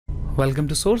Welcome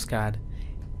to SourceCAD.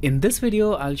 In this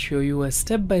video, I'll show you a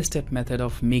step-by-step method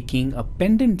of making a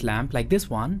pendant lamp like this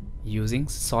one using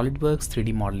Solidworks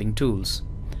 3D modeling tools.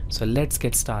 So let's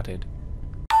get started.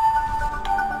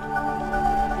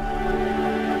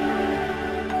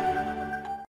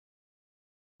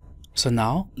 So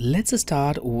now let's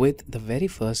start with the very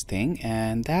first thing,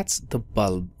 and that's the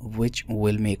bulb, which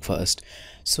we'll make first.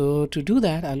 So to do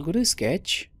that, I'll go to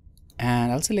Sketch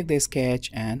and I'll select the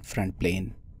sketch and front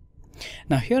plane.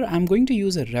 Now here I'm going to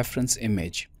use a reference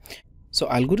image. So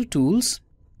I'll go to Tools,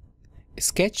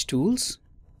 Sketch Tools,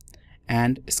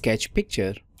 and Sketch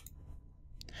Picture.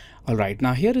 Alright,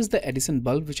 now here is the Edison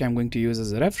bulb which I'm going to use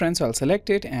as a reference. So I'll select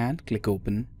it and click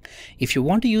Open. If you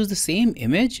want to use the same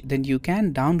image, then you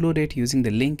can download it using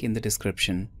the link in the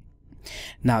description.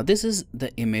 Now this is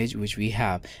the image which we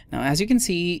have. Now as you can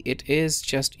see, it is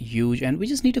just huge and we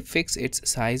just need to fix its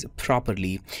size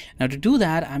properly. Now to do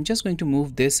that, I'm just going to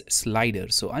move this slider.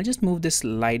 So I'll just move this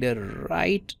slider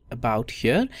right about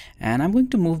here, and I'm going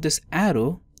to move this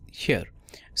arrow here.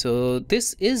 So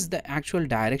this is the actual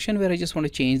direction where I just want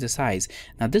to change the size.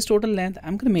 Now this total length,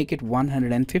 I'm going to make it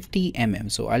 150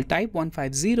 mm. So I'll type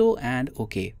 150 and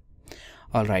OK.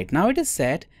 Alright, now it is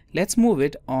set. Let's move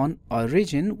it on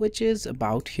origin, which is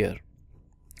about here.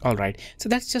 Alright, so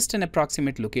that's just an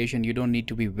approximate location. You don't need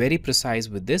to be very precise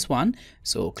with this one.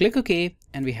 So click OK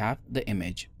and we have the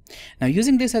image. Now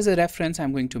using this as a reference,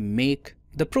 I'm going to make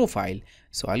the profile.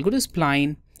 So I'll go to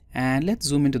Spline and let's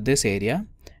zoom into this area.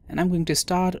 And I'm going to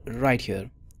start right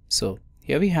here. So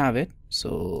here we have it.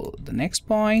 So the next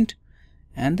point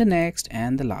and the next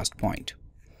and the last point.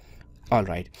 All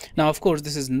right. Now, of course,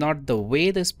 this is not the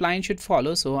way the spline should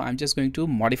follow. So I'm just going to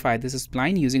modify this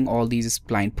spline using all these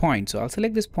spline points. So I'll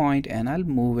select this point and I'll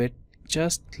move it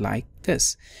just like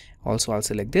this. Also, I'll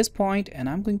select this point and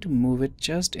I'm going to move it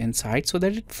just inside so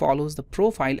that it follows the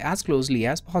profile as closely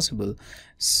as possible.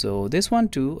 So this one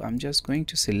too, I'm just going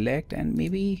to select and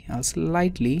maybe I'll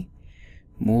slightly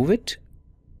move it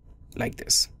like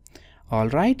this. All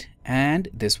right. And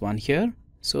this one here.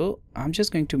 So I'm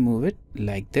just going to move it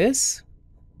like this.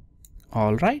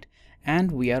 All right.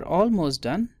 And we are almost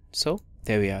done. So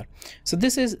there we are. So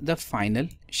this is the final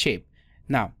shape.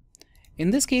 Now, in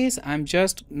this case, I'm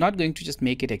just not going to just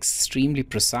make it extremely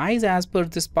precise as per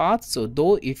this path. So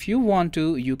though if you want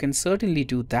to, you can certainly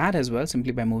do that as well,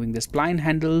 simply by moving the spline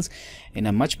handles in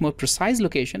a much more precise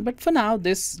location. But for now,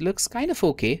 this looks kind of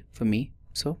okay for me.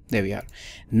 So there we are.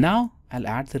 Now I'll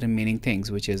add the remaining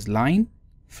things, which is line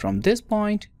from this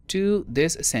point to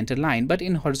this center line, but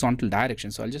in horizontal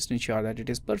direction. So I'll just ensure that it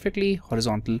is perfectly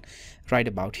horizontal right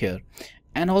about here.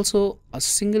 And also a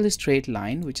single straight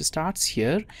line which starts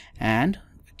here and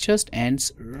just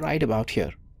ends right about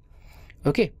here.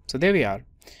 Okay, so there we are.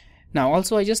 Now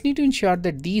also I just need to ensure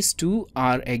that these two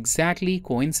are exactly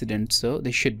coincident. So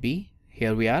they should be.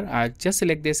 Here we are. I'll just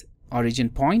select this origin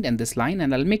point and this line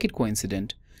and I'll make it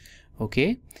coincident.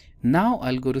 Okay, now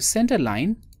I'll go to center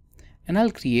line and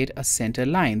I'll create a center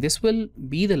line. This will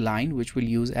be the line which we'll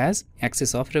use as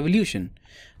axis of revolution.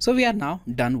 So we are now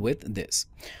done with this.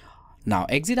 Now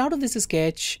exit out of this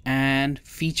sketch and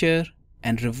feature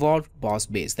and revolved boss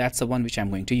base. That's the one which I'm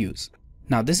going to use.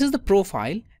 Now this is the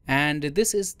profile and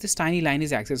this tiny line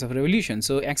is axis of revolution.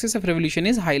 So axis of revolution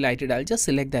is highlighted. I'll just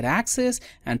select that axis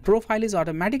and profile is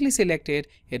automatically selected.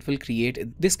 It will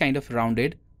create this kind of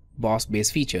rounded boss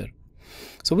base feature.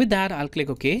 So with that, I'll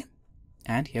click OK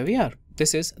and here we are.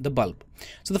 This is the bulb.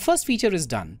 So the first feature is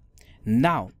done.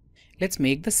 Now let's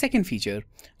make the second feature.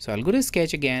 So I'll go to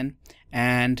sketch again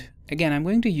and again I'm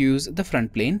going to use the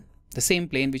front plane, the same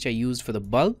plane which I used for the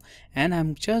bulb, and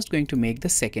I'm just going to make the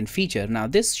second feature. Now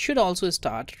this should also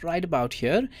start right about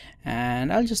here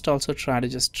and I'll just also try to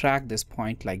just track this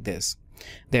point like this.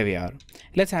 There we are.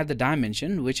 Let's add the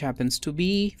dimension, which happens to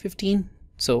be 15.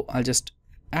 So I'll just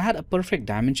add a perfect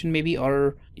dimension maybe,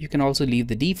 or you can also leave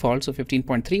the default. So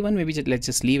 15.31, maybe let's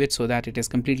just leave it so that it is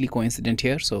completely coincident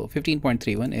here. So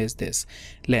 15.31 is this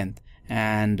length.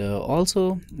 And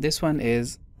also this one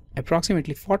is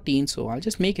approximately 14. So I'll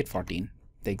just make it 14,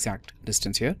 the exact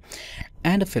distance here,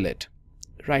 and a fillet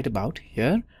right about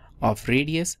here of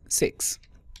radius 6.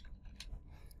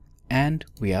 And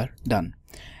we are done.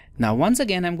 Now, once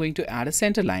again, I'm going to add a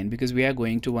center line because we are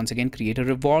going to once again create a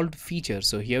revolved feature.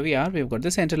 So here we are, we've got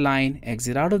the center line,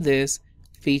 exit out of this,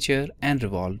 feature and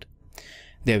revolved.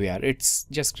 There we are. It's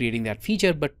just creating that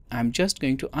feature, but I'm just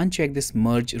going to uncheck this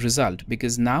merge result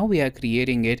because now we are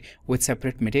creating it with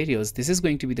separate materials. This is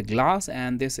going to be the glass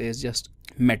and this is just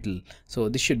metal. So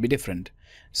this should be different.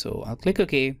 So I'll click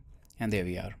OK and there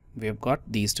we are. We have got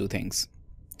these two things.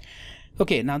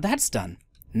 Okay, now that's done.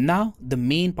 Now the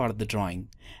main part of the drawing,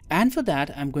 and for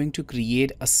that I'm going to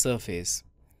create a surface.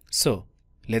 So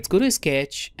let's go to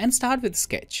sketch and start with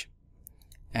sketch,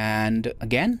 and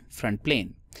again front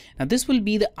plane. Now this will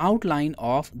be the outline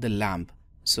of the lamp.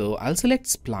 So I'll select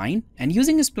spline, and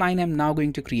using a spline I'm now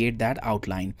going to create that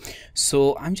outline.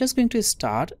 So I'm just going to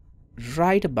start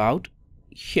right about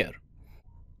here.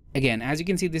 Again, as you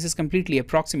can see, this is completely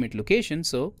approximate location,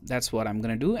 so that's what I'm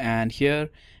gonna do. And here,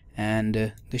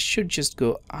 and this should just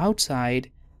go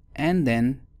outside, and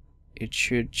then it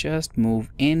should just move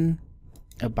in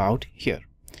about here.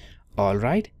 All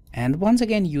right, and once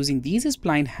again, using these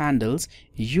spline handles,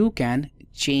 you can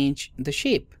change the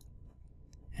shape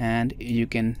and you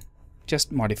can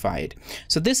just modify it.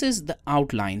 So this is the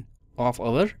outline of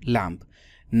our lamp.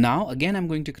 Now again, I'm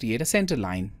going to create a center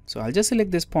line. So I'll just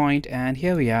select this point, and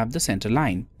here we have the center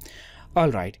line. All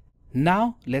right,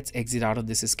 now let's exit out of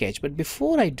this sketch. But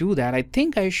before I do that, I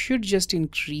think I should just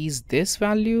increase this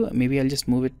value. Maybe I'll just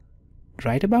move it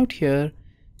right about here.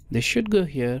 This should go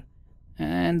here,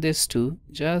 and this too,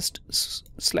 just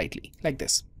slightly like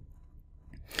this.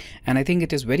 And I think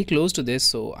it is very close to this,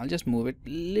 so I'll just move it a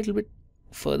little bit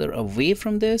further away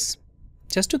from this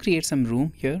just to create some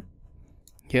room here.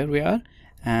 Here we are,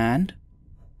 and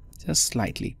just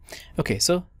slightly. Okay,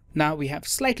 so now we have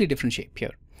slightly different shape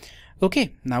here.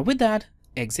 Okay, now with that,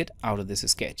 exit out of this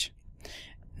sketch.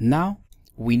 Now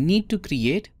we need to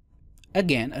create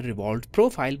again a revolved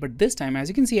profile, but this time, as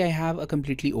you can see, I have a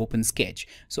completely open sketch.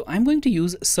 So I'm going to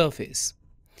use surface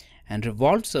and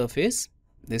revolved surface.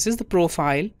 This is the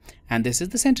profile and this is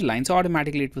the center line. So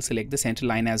automatically it will select the center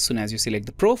line as soon as you select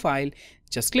the profile.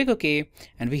 Just click OK,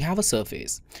 and we have a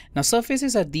surface. Now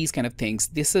surfaces are these kind of things.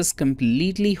 This is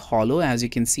completely hollow. As you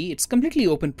can see, it's completely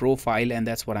open profile, and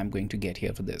that's what I'm going to get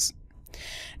here for this.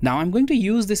 Now I'm going to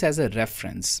use this as a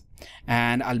reference,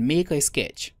 and I'll make a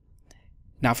sketch.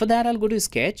 Now for that, I'll go to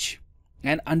sketch,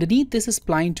 and underneath this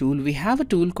spline tool, we have a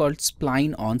tool called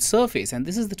spline on surface, and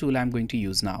this is the tool I'm going to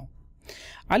use now.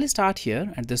 I'll start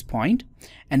here at this point,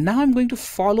 and now I'm going to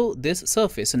follow this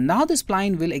surface. So now the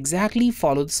spline will exactly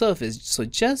follow the surface. So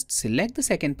just select the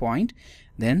second point,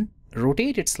 then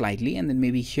rotate it slightly, and then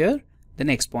maybe here, the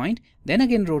next point, then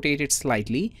again rotate it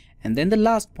slightly, and then the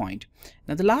last point.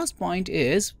 Now the last point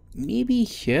is maybe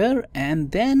here,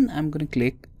 and then I'm going to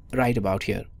click right about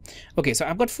here. Okay, so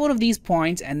I've got 4 of these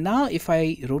points, and now if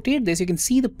I rotate this, you can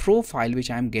see the profile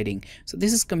which I'm getting. So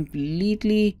this is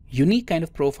completely unique kind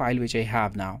of profile which I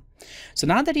have now. So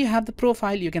now that you have the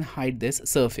profile, you can hide this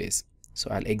surface. So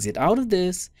I'll exit out of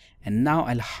this, and now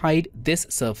I'll hide this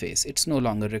surface. It's no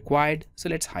longer required, so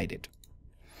let's hide it.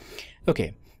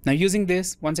 Okay, now using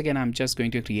this, once again, I'm just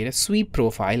going to create a sweep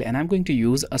profile, and I'm going to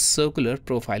use a circular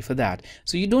profile for that.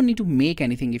 So you don't need to make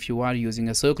anything if you are using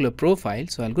a circular profile.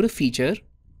 So I'll go to feature,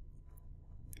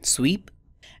 sweep,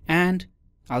 and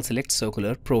I'll select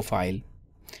circular profile.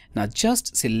 Now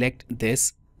just select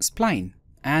this spline,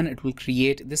 and it will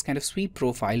create this kind of sweep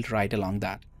profile right along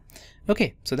that.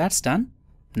 Okay, so that's done.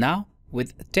 Now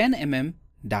with 10 mm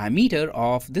diameter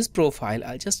of this profile,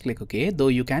 I'll just click OK, though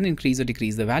you can increase or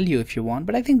decrease the value if you want,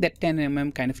 but I think that 10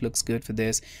 mm kind of looks good for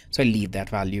this, so I'll leave that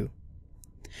value.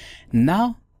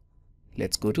 Now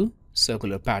let's go to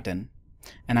circular pattern,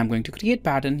 and I'm going to create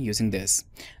pattern using this.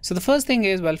 So the first thing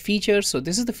is, well, feature. So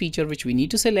this is the feature which we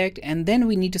need to select, and then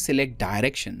we need to select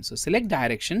direction. So select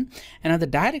direction, and now the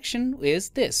direction is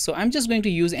this. So I'm just going to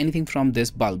use anything from this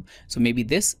bulb. So maybe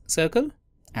this circle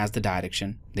as the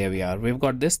direction. There we are. We've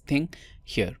got this thing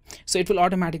here. So it will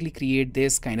automatically create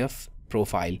this kind of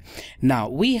profile. Now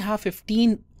we have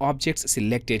 15 objects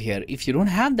selected here. If you don't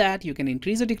have that, you can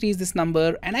increase or decrease this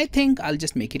number, and I think I'll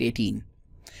just make it 18.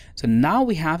 So now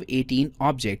we have 18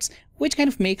 objects, which kind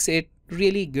of makes it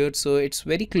really good. So it's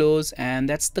very close, and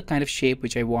that's the kind of shape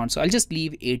which I want. So I'll just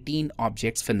leave 18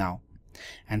 objects for now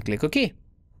and click OK.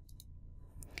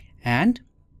 And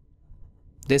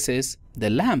this is the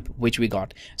lamp which we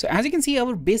got. So as you can see,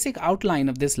 our basic outline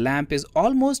of this lamp is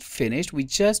almost finished. We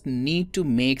just need to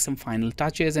make some final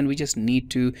touches, and we just need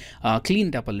to clean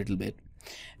it up a little bit.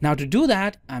 Now to do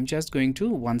that, I'm just going to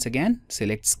once again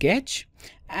select sketch,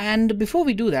 and before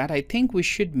we do that, I think we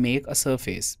should make a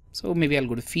surface. So maybe I'll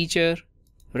go to feature,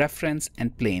 reference,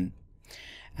 and plane,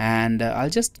 and I'll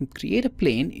just create a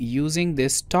plane using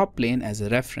this top plane as a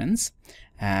reference.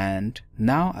 And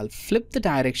now I'll flip the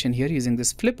direction here using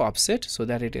this flip offset so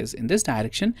that it is in this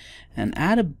direction, and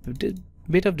add a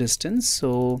bit of distance,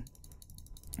 so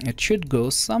it should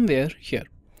go somewhere here.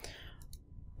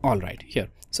 All right, here.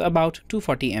 So about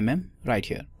 240 mm right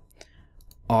here.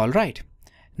 All right.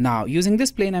 Now using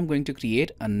this plane, I'm going to create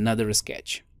another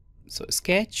sketch. So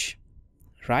sketch,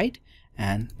 right?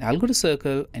 and I'll go to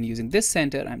circle, and using this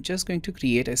center I'm just going to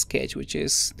create a sketch which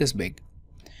is this big.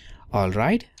 All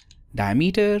right,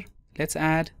 diameter, let's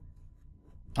add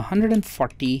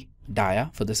 140 dia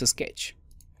for this sketch.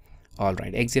 All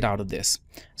right, exit out of this.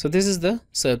 So this is the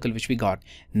circle which we got.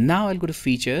 Now I'll go to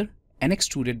feature and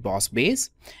extruded boss base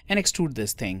and extrude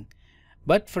this thing.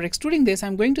 But for extruding this,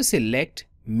 I'm going to select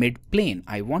mid plane.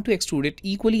 I want to extrude it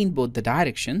equally in both the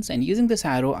directions, and using this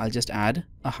arrow I'll just add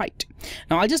a height.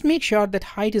 Now I'll just make sure that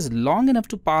height is long enough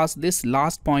to pass this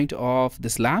last point of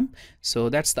this lamp. So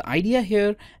that's the idea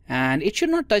here, and it should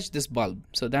not touch this bulb.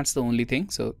 So that's the only thing.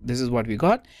 So this is what we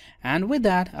got, and with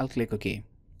that I'll click OK.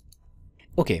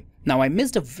 Okay, now I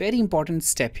missed a very important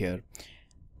step here.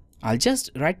 I'll just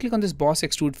right click on this boss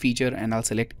extrude feature and I'll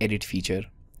select edit feature.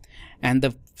 And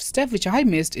the step which I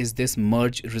missed is this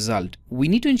merge result. We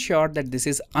need to ensure that this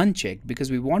is unchecked because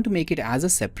we want to make it as a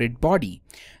separate body.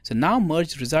 So now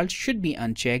merge result should be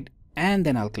unchecked, and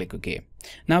then I'll click OK.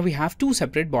 Now we have two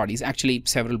separate bodies, actually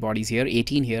several bodies here,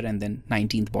 18 here and then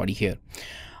 19th body here.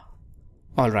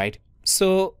 All right,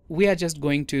 so we are just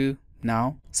going to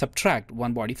now subtract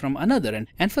one body from another,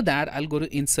 and for that I'll go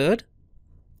to insert,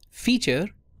 feature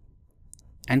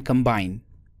and combine.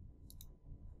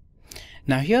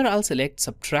 Now here I'll select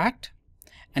subtract,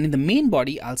 and in the main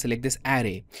body I'll select this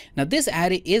array. Now this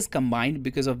array is combined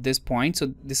because of this point,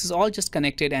 so this is all just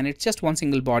connected and it's just one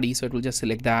single body, so it will just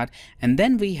select that. And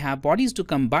then we have bodies to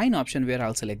combine option where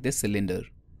I'll select this cylinder.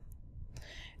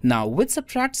 Now with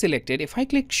subtract selected, if I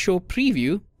click show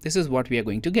preview, this is what we are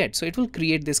going to get. So it will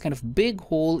create this kind of big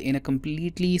hole in a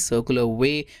completely circular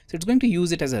way. So it's going to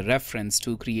use it as a reference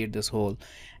to create this hole.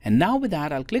 And now with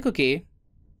that I'll click OK,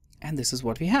 and this is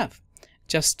what we have.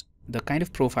 Just the kind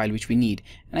of profile which we need.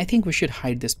 And I think we should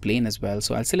hide this plane as well.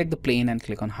 So I'll select the plane and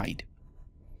click on hide.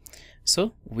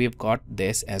 So we've got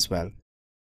this as well.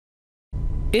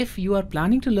 If you are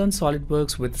planning to learn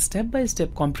SolidWorks with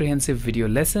step-by-step comprehensive video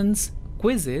lessons,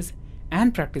 quizzes,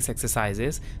 and practice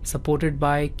exercises supported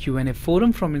by Q&A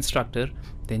forum from instructor,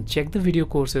 then check the video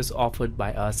courses offered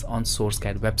by us on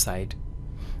SourceCAD website.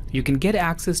 You can get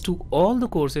access to all the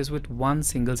courses with one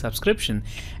single subscription,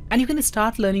 and you can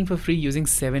start learning for free using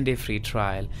 7-day free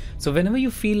trial. So whenever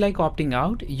you feel like opting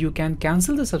out, you can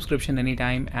cancel the subscription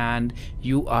anytime, and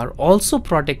you are also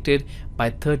protected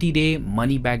by 30-day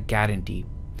money-back guarantee.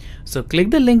 So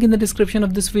click the link in the description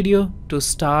of this video to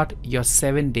start your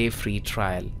 7-day free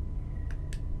trial.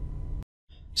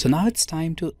 So now it's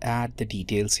time to add the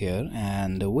details here,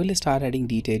 and we'll start adding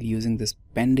detail using this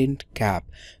pendant cap.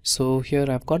 So here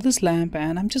I've got this lamp,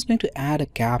 and I'm just going to add a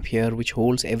cap here which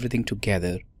holds everything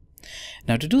together.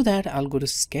 Now to do that, I'll go to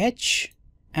sketch,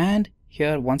 and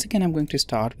here once again I'm going to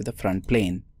start with the front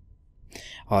plane.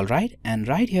 All right, and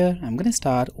right here I'm going to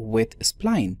start with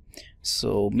spline.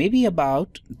 So maybe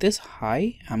about this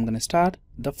high I'm going to start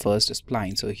the first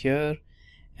spline. So here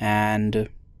and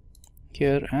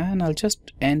here, and I'll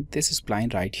just end this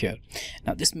spline right here.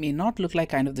 Now this may not look like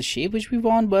kind of the shape which we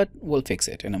want, but we'll fix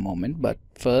it in a moment. But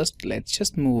first let's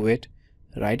just move it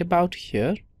right about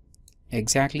here,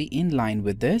 exactly in line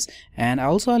with this, and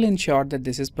also I'll ensure that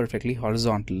this is perfectly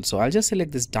horizontal. So I'll just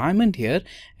select this diamond here,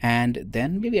 and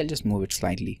then maybe I'll just move it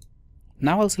slightly.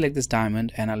 Now I'll select this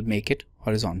diamond and I'll make it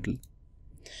horizontal.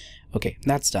 Okay,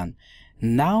 that's done.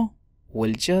 Now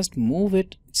we'll just move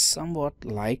it somewhat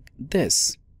like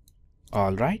this.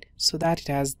 All right, so that it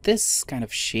has this kind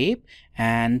of shape,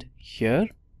 and here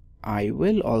I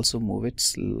will also move it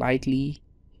slightly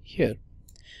here.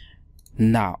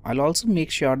 Now I'll also make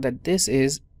sure that this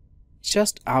is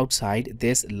just outside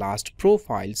this last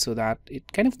profile so that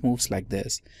it kind of moves like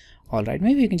this. All right,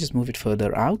 maybe you can just move it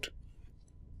further out.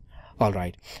 All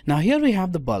right, now here we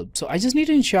have the bulb. So I just need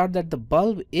to ensure that the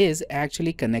bulb is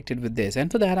actually connected with this,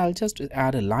 and for that I'll just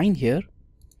add a line here,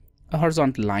 a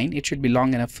horizontal line. It should be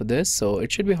long enough for this, so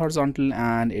it should be horizontal,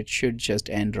 and it should just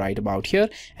end right about here.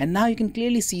 And now you can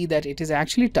clearly see that it is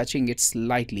actually touching it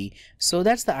slightly. So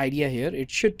that's the idea here.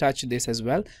 It should touch this as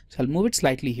well. So I'll move it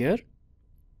slightly here.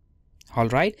 All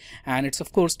right, and it's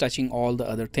of course touching all the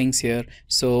other things here.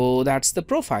 So that's the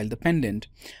profile, the pendant.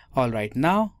 All right,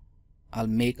 now I'll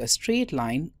make a straight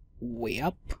line way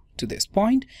up to this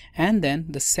point, and then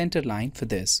the center line for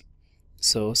this.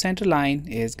 So center line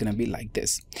is going to be like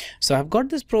this. So I've got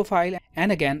this profile,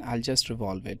 and again I'll just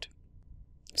revolve it.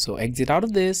 So exit out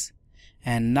of this,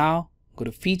 and now go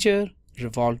to feature,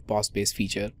 revolved boss base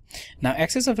feature. Now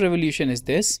axis of revolution is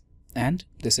this, and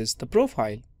this is the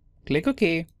profile. Click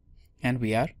OK, and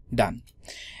we are done.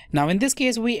 Now in this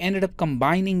case we ended up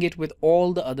combining it with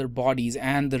all the other bodies,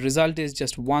 and the result is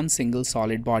just one single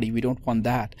solid body. We don't want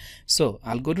that. So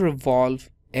I'll go to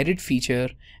revolve edit feature,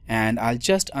 and I'll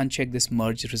just uncheck this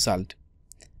merge result.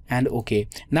 And okay,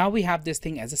 now we have this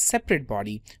thing as a separate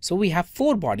body. So we have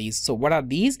 4 bodies. So what are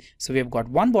these? So we have got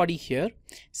one body here,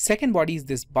 second body is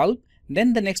this bulb,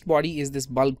 then the next body is this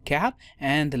bulb cap,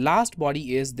 and the last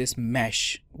body is this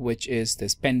mesh, which is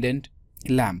this pendant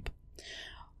lamp.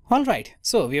 All right,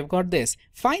 so we have got this.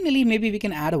 Finally, maybe we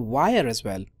can add a wire as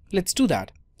well. Let's do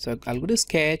that. So I'll go to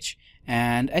sketch,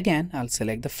 and again I'll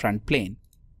select the front plane.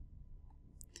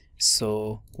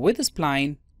 So with the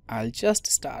spline, I'll just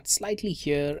start slightly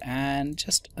here and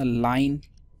just align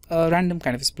a random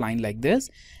kind of a spline like this,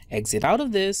 exit out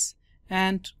of this,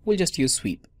 and we'll just use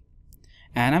sweep.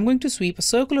 And I'm going to sweep a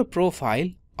circular profile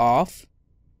of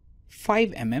 5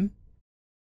 mm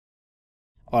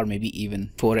or maybe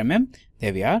even 4 mm.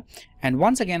 There we are. And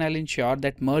once again, I'll ensure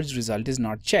that merge result is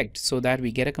not checked so that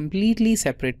we get a completely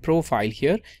separate profile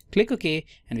here. Click OK,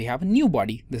 and we have a new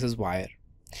body. This is wire.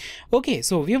 Okay,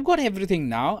 so we have got everything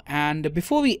now, and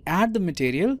before we add the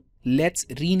material, let's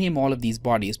rename all of these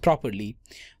bodies properly.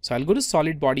 So I'll go to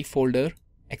solid body folder,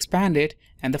 expand it,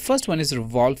 and the first one is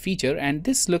revolved feature, and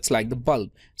this looks like the bulb.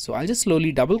 So I'll just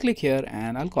slowly double click here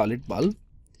and I'll call it bulb.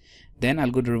 Then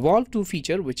I'll go to revolve to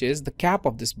feature, which is the cap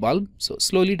of this bulb. So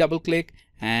slowly double click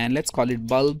and let's call it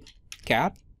bulb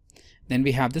cap. Then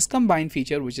we have this combine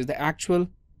feature, which is the actual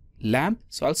lamp.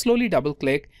 So I'll slowly double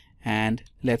click and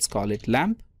let's call it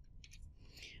lamp.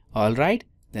 All right,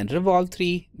 then revolve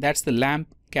 3, that's the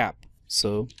lamp cap.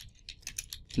 So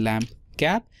lamp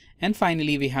cap. And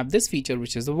finally we have this feature,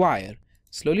 which is the wire.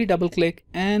 Slowly double click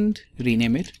and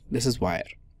rename it. This is wire.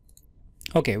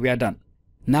 Okay, we are done.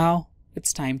 Now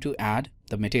it's time to add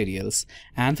the materials,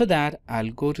 and for that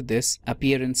I'll go to this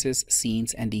appearances,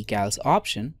 scenes and decals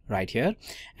option right here,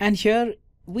 and here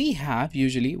we have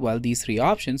usually, well, these 3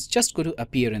 options. Just go to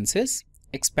appearances,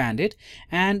 expand it,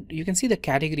 and you can see the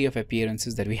category of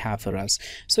appearances that we have for us.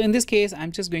 So in this case,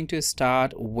 I'm just going to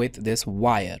start with this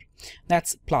wire.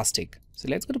 That's plastic. So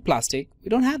let's go to plastic. We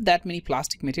don't have that many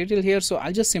plastic material here, so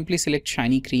I'll just simply select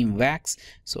shiny cream wax.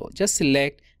 So just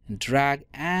select, drag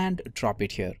and drop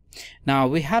it here. Now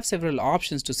we have several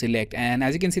options to select, and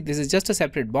as you can see, this is just a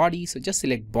separate body. So just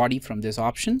select body from this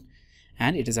option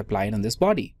and it is applied on this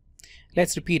body.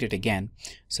 Let's repeat it again.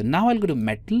 So now I'll go to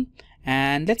metal,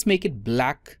 and let's make it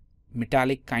black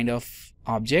metallic kind of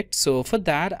object. So for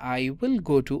that I will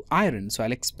go to iron. So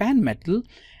I'll expand metal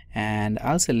and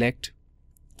I'll select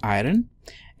iron,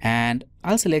 and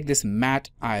I'll select this matte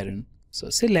iron. So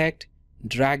select,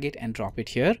 drag it and drop it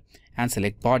here and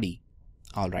select body.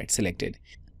 All right, selected.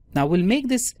 Now we'll make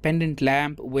this pendant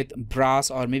lamp with brass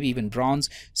or maybe even bronze.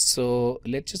 So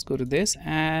let's just go to this,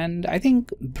 and I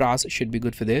think brass should be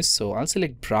good for this. So I'll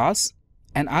select brass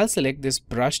and I'll select this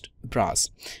brushed brass.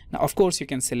 Now of course you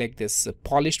can select this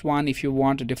polished one if you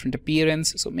want a different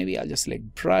appearance. So maybe I'll just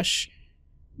select brush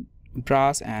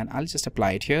brass and I'll just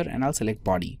apply it here, and I'll select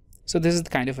body. So this is the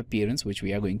kind of appearance which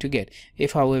we are going to get.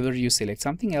 If however you select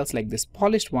something else like this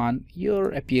polished one,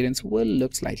 your appearance will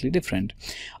look slightly different.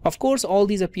 Of course, all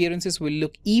these appearances will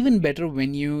look even better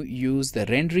when you use the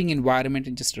rendering environment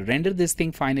and just render this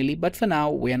thing finally. But for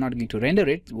now, we are not going to render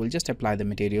it. We'll just apply the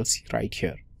materials right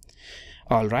here.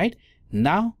 All right,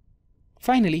 now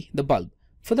finally the bulb.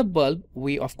 For the bulb,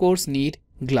 we of course need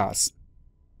glass.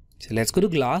 So let's go to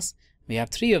glass. We have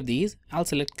 3 of these. I'll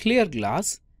select clear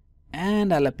glass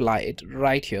and I'll apply it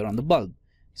right here on the bulb.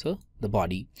 So the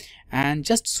body, and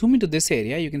just zoom into this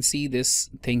area. You can see this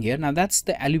thing here. Now that's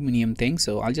the aluminum thing.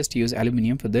 So I'll just use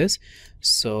aluminum for this.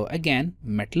 So again,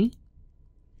 metal,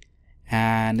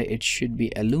 and it should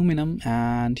be aluminum,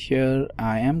 and here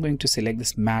I am going to select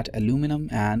this matte aluminum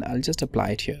and I'll just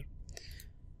apply it here.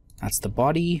 That's the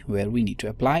body where we need to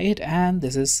apply it, and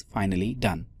this is finally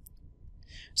done.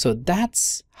 So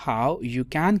that's how you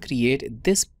can create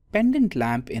this pendant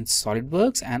lamp in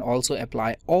Solidworks and also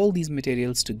apply all these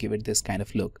materials to give it this kind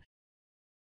of look.